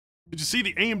Did you see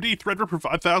the AMD Threadripper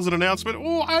 5000 announcement?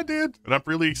 Oh, I did, and I'm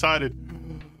really excited.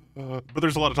 But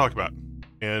there's a lot to talk about,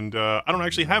 and I don't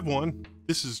actually have one.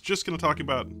 This is just going to talk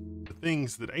about the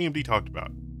things that AMD talked about.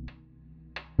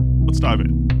 Let's dive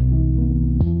in.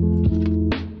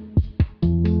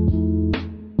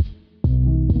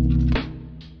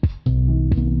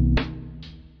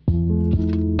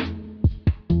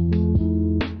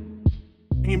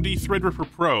 AMD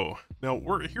Threadripper Pro. Now,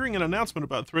 we're hearing an announcement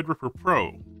about Threadripper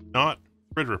Pro, not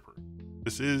Threadripper.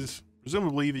 This is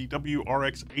presumably the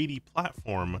WRX80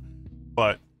 platform,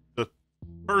 but the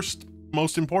first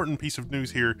most important piece of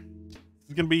news here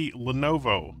is going to be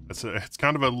Lenovo. It's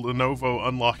kind of a Lenovo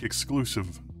Unlock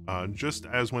exclusive. Just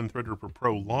as when Threadripper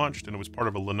Pro launched and it was part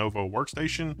of a Lenovo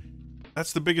workstation,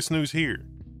 that's the biggest news here.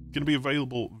 It's going to be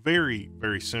available very,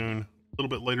 very soon, a little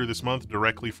bit later this month,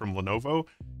 directly from Lenovo.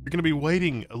 You're going to be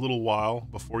waiting a little while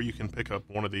before you can pick up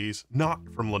one of these, not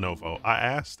from Lenovo. I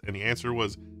asked, and the answer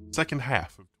was second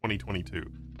half of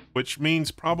 2022, which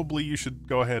means probably you should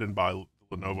go ahead and buy the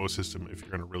Lenovo system if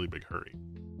you're in a really big hurry.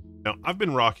 Now, I've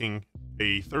been rocking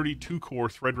a 32-core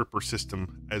Threadripper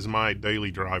system as my daily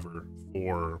driver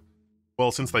for,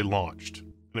 well, since they launched.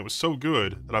 And it was so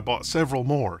good that I bought several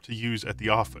more to use at the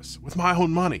office with my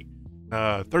own money.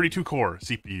 32-core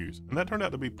CPUs. And that turned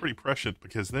out to be pretty prescient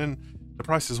because then the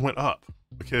prices went up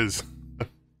because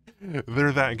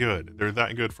they're that good. They're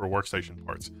that good for workstation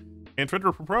parts. And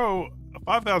Threadripper Pro, a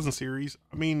 5000 series,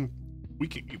 I mean,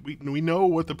 we know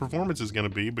what the performance is going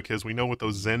to be because we know what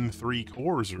those Zen 3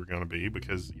 cores are going to be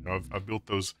because, you know, I've built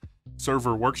those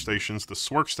server workstations, the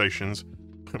SWORKstations,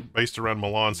 based around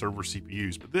Milan server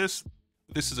CPUs. But this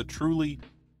is a truly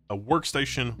a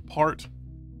workstation part.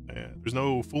 There's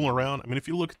no fooling around. I mean, if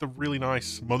you look at the really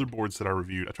nice motherboards that I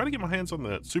reviewed, I tried to get my hands on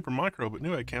the Super Micro, but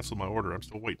knew I canceled my order. I'm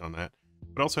still waiting on that.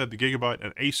 But I also had the Gigabyte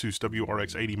and Asus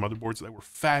WRX80 motherboards that were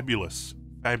fabulous,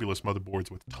 fabulous motherboards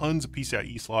with tons of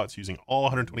PCIe slots using all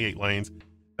 128 lanes.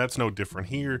 That's no different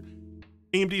here.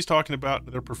 AMD's talking about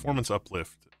their performance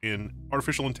uplift in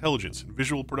artificial intelligence,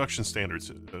 visual production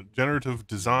standards, generative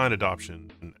design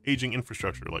adoption, and aging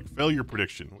infrastructure like failure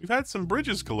prediction. We've had some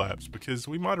bridges collapse because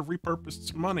we might have repurposed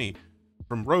some money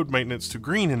from road maintenance to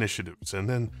green initiatives, and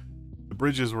then the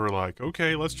bridges were like,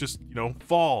 okay, let's just, you know,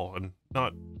 fall and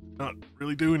not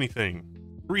really do anything.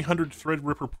 300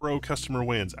 Threadripper Pro customer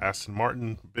wins: Aston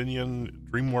Martin, Binion,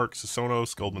 DreamWorks,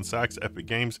 Sonos, Goldman Sachs, Epic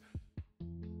Games,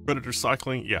 Predator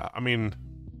Cycling. Yeah, I mean,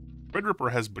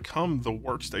 Threadripper has become the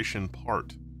workstation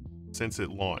part since it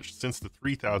launched, since the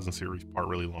 3000 series part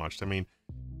really launched. I mean,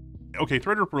 okay,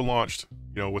 Threadripper launched,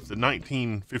 you know, with the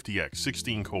 1950X,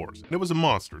 16 cores, and it was a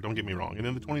monster, don't get me wrong. And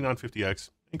then the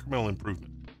 2950X, incremental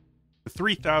improvement. The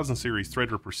 3000 series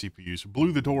Threadripper CPUs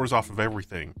blew the doors off of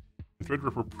everything. And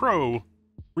Threadripper Pro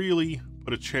really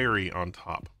put a cherry on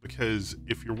top, because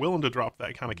if you're willing to drop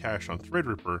that kind of cash on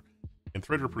Threadripper, and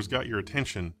Threadripper's got your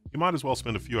attention, you might as well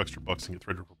spend a few extra bucks and get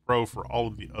Threadripper Pro for all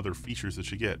of the other features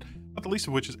that you get, not the least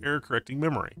of which is error correcting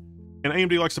memory. And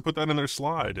AMD likes to put that in their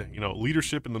slide, you know,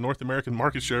 leadership in the North American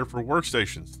market share for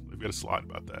workstations. They've got a slide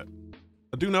about that.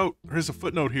 I do note, there is a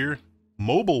footnote here,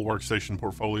 mobile workstation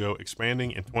portfolio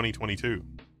expanding in 2022.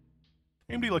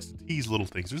 AMD likes to tease little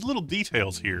things. There's little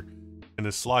details here in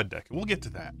this slide deck, and we'll get to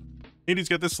that. AMD's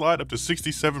got this slide up to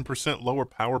 67% lower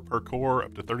power per core,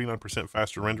 up to 39%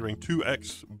 faster rendering,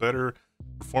 2x better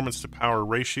performance to power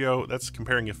ratio. That's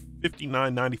comparing a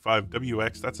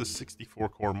 5995WX, that's a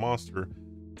 64-core monster,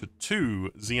 to two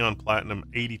Xeon Platinum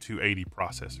 8280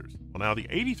 processors. Well, now the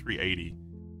 8380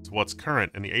 is what's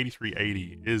current, and the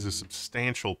 8380 is a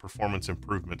substantial performance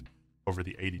improvement over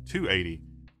the 8280.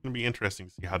 It's going to be interesting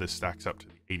to see how this stacks up to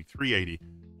the 8380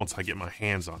 once I get my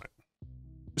hands on it.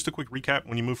 Just a quick recap,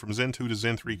 when you move from Zen 2 to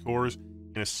Zen 3 cores,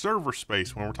 in a server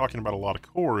space, when we're talking about a lot of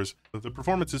cores, the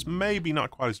performance is maybe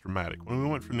not quite as dramatic. When we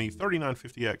went from the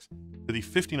 3950X to the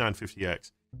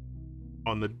 5950X,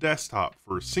 on the desktop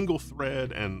for single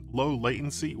thread and low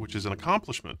latency, which is an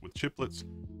accomplishment with chiplets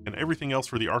and everything else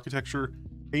for the architecture,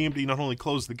 AMD not only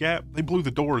closed the gap, they blew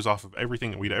the doors off of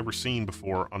everything that we'd ever seen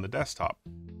before on the desktop.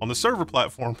 On the server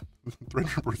platform,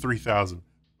 Threadripper 3000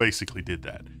 basically did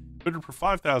that. Threadripper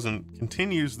 5000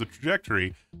 continues the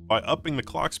trajectory by upping the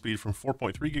clock speed from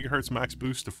 4.3 GHz max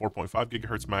boost to 4.5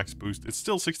 GHz max boost. It's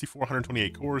still 64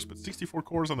 128 cores, but 64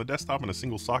 cores on the desktop in a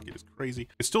single socket is crazy.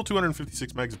 It's still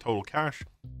 256 megs of total cache,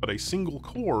 but a single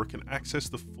core can access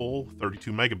the full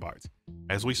 32 megabytes.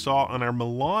 As we saw on our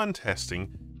Milan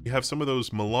testing, you have some of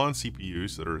those Milan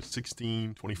CPUs that are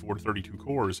 16, 24 to 32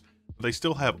 cores, but they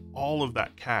still have all of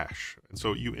that cache. And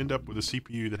so you end up with a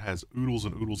CPU that has oodles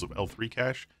and oodles of L3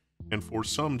 cache. And for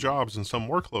some jobs and some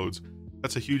workloads,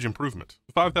 That's a huge improvement.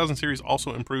 The 5000 series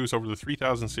also improves over the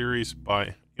 3000 series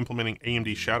by implementing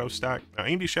AMD Shadow Stack. Now,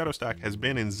 AMD Shadow Stack has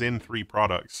been in Zen 3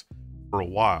 products for a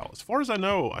while. As far as I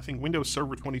know, I think Windows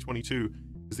Server 2022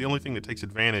 is the only thing that takes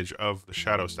advantage of the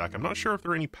Shadow Stack. I'm not sure if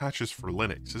there are any patches for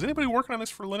Linux. Is anybody working on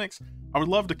this for Linux? I would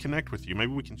love to connect with you.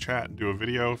 Maybe we can chat and do a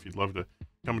video if you'd love to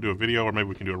come and do a video, or maybe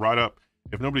we can do a write-up.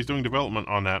 If nobody's doing development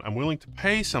on that, I'm willing to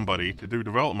pay somebody to do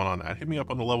development on that. Hit me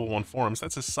up on the Level 1 forums.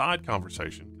 That's a side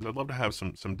conversation, because I'd love to have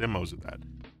some demos of that.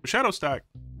 But Shadow Stack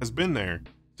has been there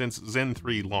since Zen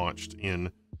 3 launched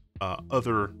in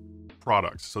other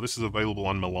products. So this is available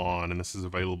on Milan, and this is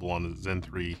available on the Zen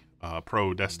 3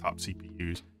 Pro desktop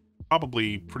CPUs.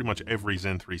 Probably pretty much every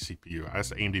Zen 3 CPU. I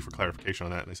asked AMD for clarification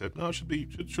on that, and they said, no,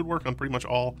 it should work on pretty much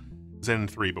all Zen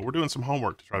 3, but we're doing some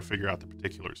homework to try to figure out the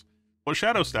particulars. What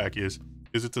Shadow Stack is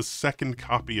it's a second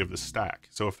copy of the stack.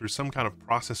 So if there's some kind of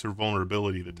processor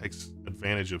vulnerability that takes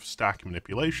advantage of stack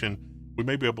manipulation, we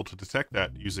may be able to detect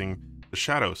that using the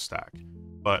Shadow Stack.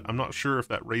 But I'm not sure if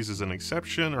that raises an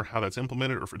exception or how that's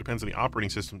implemented, or if it depends on the operating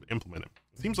system to implement it.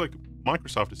 It seems like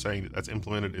Microsoft is saying that that's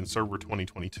implemented in Server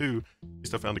 2022. At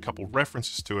least I found a couple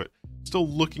references to it. Still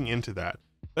looking into that.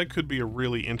 That could be a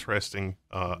really interesting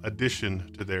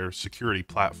addition to their security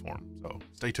platform. So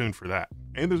stay tuned for that.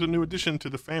 And there's a new addition to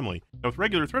the family. Now, with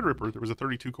regular Threadripper, there was a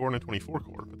 32-core and a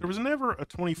 24-core, but there was never a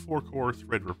 24-core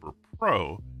Threadripper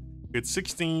Pro. It's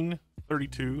 16,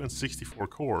 32, and 64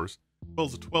 cores, as well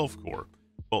as a 12-core.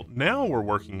 Well, now we're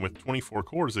working with 24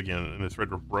 cores again in the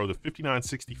Threadripper Pro, the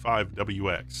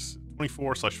 5965WX,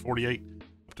 24/48,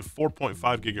 up to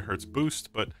 4.5 gigahertz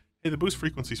boost, but hey, the boost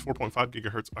frequency is 4.5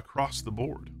 gigahertz across the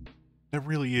board. That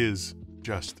really is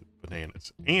just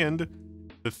bananas. And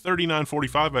the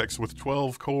 3945X with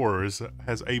 12 cores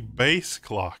has a base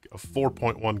clock of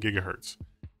 4.1 gigahertz.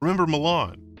 Remember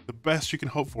Milan, the best you can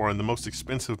hope for in the most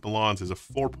expensive Milans is a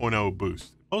 4.0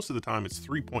 boost. Most of the time it's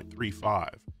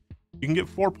 3.35. You can get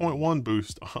 4.1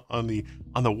 boost on the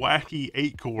wacky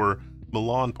 8-core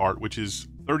Milan part, which is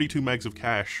 32 megs of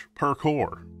cache per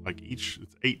core. Like it's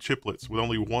 8 chiplets with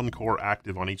only 1 core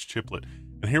active on each chiplet.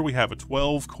 And here we have a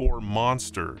 12-core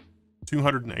monster,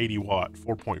 280 watt,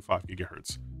 4.5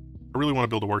 gigahertz. I really want to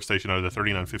build a workstation out of the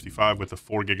 3955 with a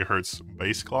 4 gigahertz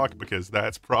base clock, because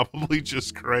that's probably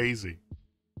just crazy.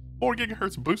 4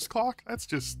 gigahertz boost clock?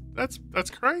 That's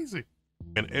crazy.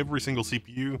 And every single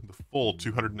CPU, the full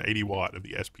 280 watt of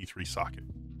the SP3 socket.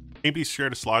 AMD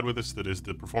shared a slide with us that is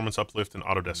the performance uplift in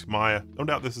Autodesk Maya. No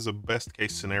doubt this is a best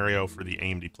case scenario for the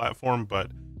AMD platform,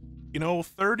 but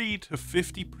 30 to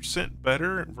 50%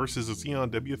 better versus a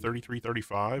Xeon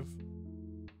W3335.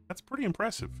 That's pretty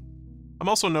impressive. I'm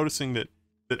also noticing that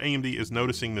AMD is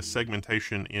noticing the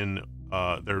segmentation in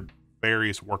their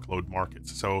various workload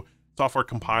markets. So software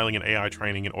compiling and AI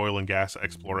training and oil and gas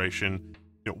exploration,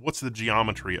 what's the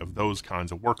geometry of those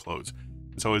kinds of workloads?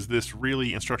 So is this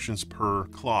really instructions per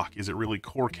clock? Is it really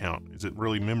core count? Is it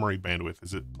really memory bandwidth?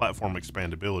 Is it platform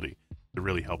expandability that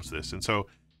really helps this? And so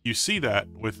you see that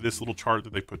with this little chart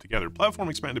that they put together. Platform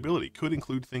expandability could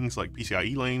include things like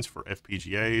PCIe lanes for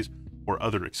FPGAs or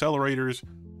other accelerators,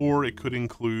 or it could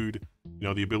include,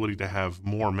 the ability to have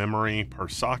more memory per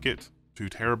socket, 2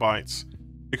 terabytes.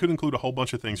 It could include a whole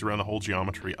bunch of things around the whole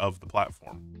geometry of the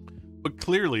platform. But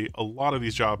clearly, a lot of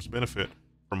these jobs benefit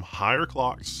from higher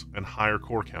clocks and higher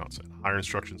core counts and higher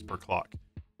instructions per clock.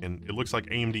 And it looks like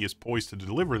AMD is poised to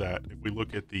deliver that if we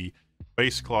look at the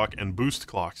base clock and boost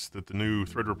clocks that the new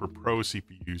Threadripper Pro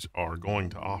CPUs are going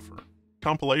to offer.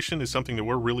 Compilation is something that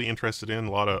we're really interested in.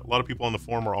 A lot of people on the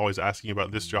forum are always asking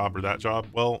about this job or that job.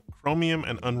 Well, Chromium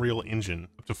and Unreal Engine,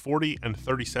 up to 40 and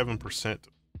 37%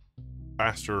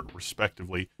 faster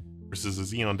respectively versus the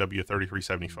Xeon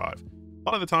W3375. A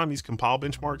lot of the time, these compile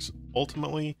benchmarks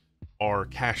ultimately are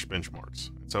cache benchmarks.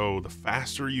 So the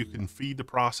faster you can feed the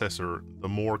processor, the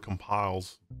more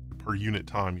compiles per unit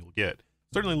time you'll get.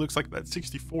 Certainly looks like that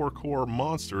 64-core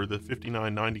monster, the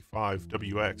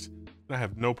 5995WX, I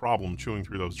have no problem chewing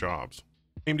through those jobs.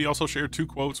 AMD also shared 2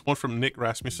 quotes, one from Nick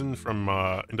Rasmussen from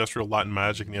Industrial Light and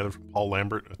Magic, and the other from Paul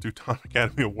Lambert, a 2-time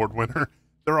Academy Award winner.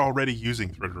 They're already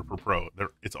using Threadripper Pro.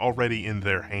 It's already in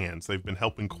their hands. They've been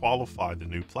helping qualify the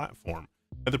new platform.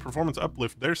 And the performance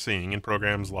uplift they're seeing in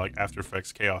programs like After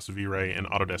Effects, Chaos V-Ray, and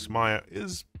Autodesk Maya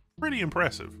is pretty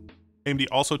impressive. AMD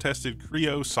also tested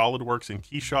Creo, SolidWorks, and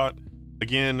Keyshot.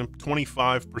 Again,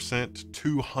 25%,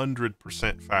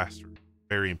 200% faster.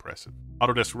 Very impressive.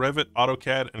 Autodesk Revit,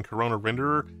 AutoCAD, and Corona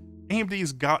Renderer.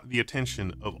 AMD's got the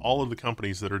attention of all of the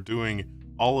companies that are doing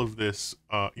all of this,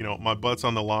 my butt's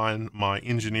on the line, my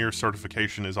engineer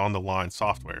certification is on the line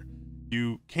software.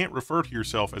 You can't refer to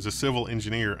yourself as a civil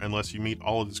engineer unless you meet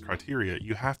all of this criteria.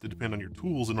 You have to depend on your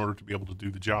tools in order to be able to do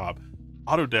the job.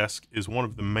 Autodesk is one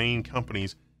of the main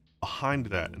companies behind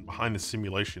that and behind the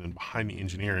simulation and behind the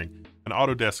engineering. And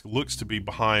Autodesk looks to be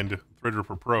behind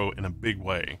Threadripper Pro in a big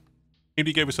way.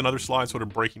 AMD gave us another slide sort of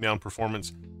breaking down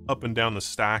performance up and down the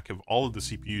stack of all of the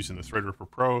CPUs in the Threadripper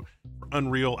Pro for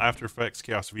Unreal, After Effects,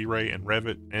 Chaos V-Ray, and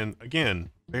Revit. And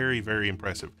again, very, very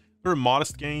impressive. There are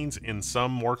modest gains in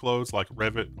some workloads like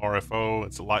Revit, RFO,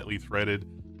 it's lightly threaded,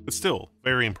 but still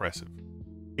very impressive.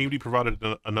 AMD provided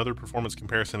another performance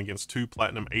comparison against two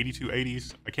Platinum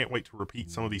 8280s. I can't wait to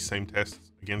repeat some of these same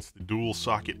tests against the dual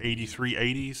socket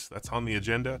 8380s. That's on the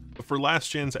agenda. But for last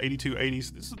gen's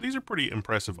 8280s, these are pretty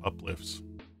impressive uplifts.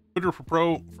 Threadripper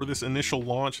Pro for this initial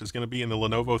launch is going to be in the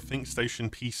Lenovo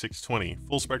ThinkStation P620.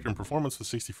 Full spectrum performance with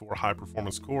 64 high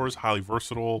performance cores, highly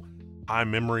versatile, high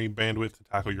memory bandwidth to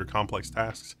tackle your complex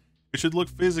tasks. It should look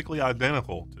physically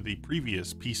identical to the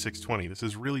previous P620. This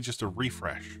is really just a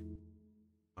refresh.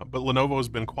 But Lenovo has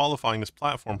been qualifying this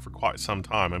platform for quite some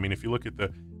time. I mean, if you look at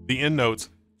the end notes,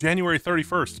 January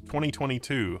 31st,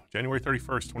 2022, January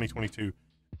 31st, 2022,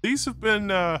 these have been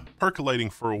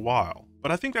percolating for a while.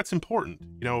 But I think that's important.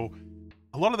 You know,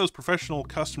 a lot of those professional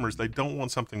customers, they don't want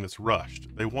something that's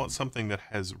rushed. They want something that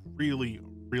has really,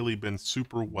 really been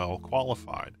super well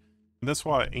qualified. And that's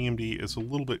why AMD is a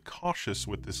little bit cautious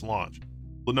with this launch.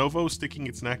 Lenovo sticking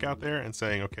its neck out there and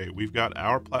saying, okay, we've got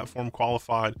our platform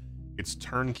qualified. It's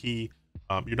turnkey.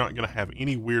 You're not going to have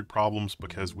any weird problems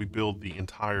because we build the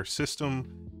entire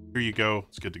system. Here you go.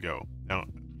 It's good to go. Now,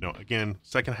 again,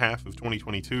 second half of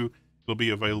 2022, it'll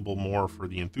be available more for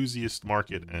the enthusiast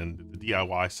market and the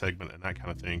DIY segment and that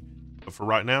kind of thing. But for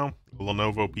right now, the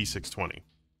Lenovo P620.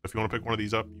 If you want to pick one of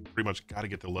these up, you pretty much got to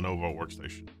get the Lenovo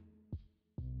workstation.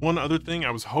 One other thing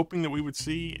I was hoping that we would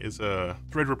see is a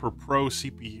Threadripper Pro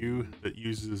CPU that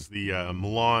uses the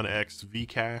Milan X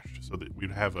V-cache, so that we'd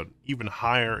have an even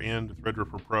higher end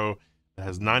Threadripper Pro that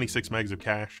has 96 megs of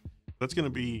cache. That's going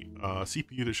to be a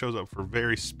CPU that shows up for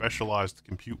very specialized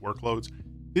compute workloads.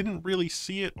 Didn't really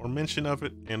see it or mention of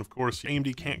it, and of course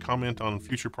AMD can't comment on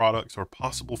future products or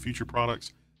possible future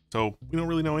products, so we don't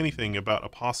really know anything about a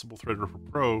possible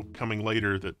Threadripper Pro coming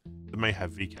later that may have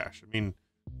V-cache. I mean,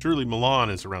 surely Milan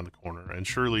is around the corner, and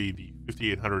surely the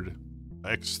 5800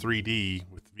 X3D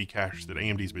with V-cache that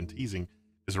AMD's been teasing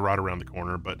is right around the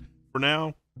corner, but for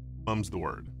now, mum's the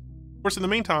word. Of course, in the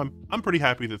meantime, I'm pretty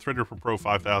happy that Threadripper Pro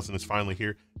 5000 is finally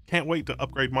here. Can't wait to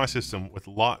upgrade my system with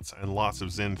lots and lots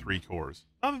of Zen 3 cores.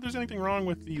 Not that there's anything wrong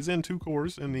with the Zen 2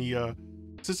 cores in the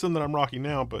system that I'm rocking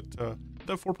now, but that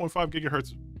 4.5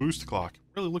 gigahertz boost clock,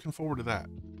 really looking forward to that.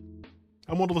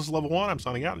 I'm Wondaless Level 1. I'm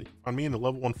signing out. You can find me in the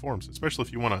Level 1 forums, especially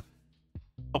if you want to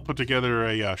help put together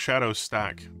a shadow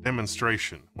stack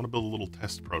demonstration. Want to build a little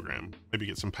test program. Maybe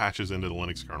get some patches into the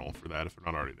Linux kernel for that if they're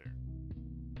not already there.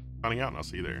 Signing out, and I'll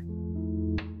see you there.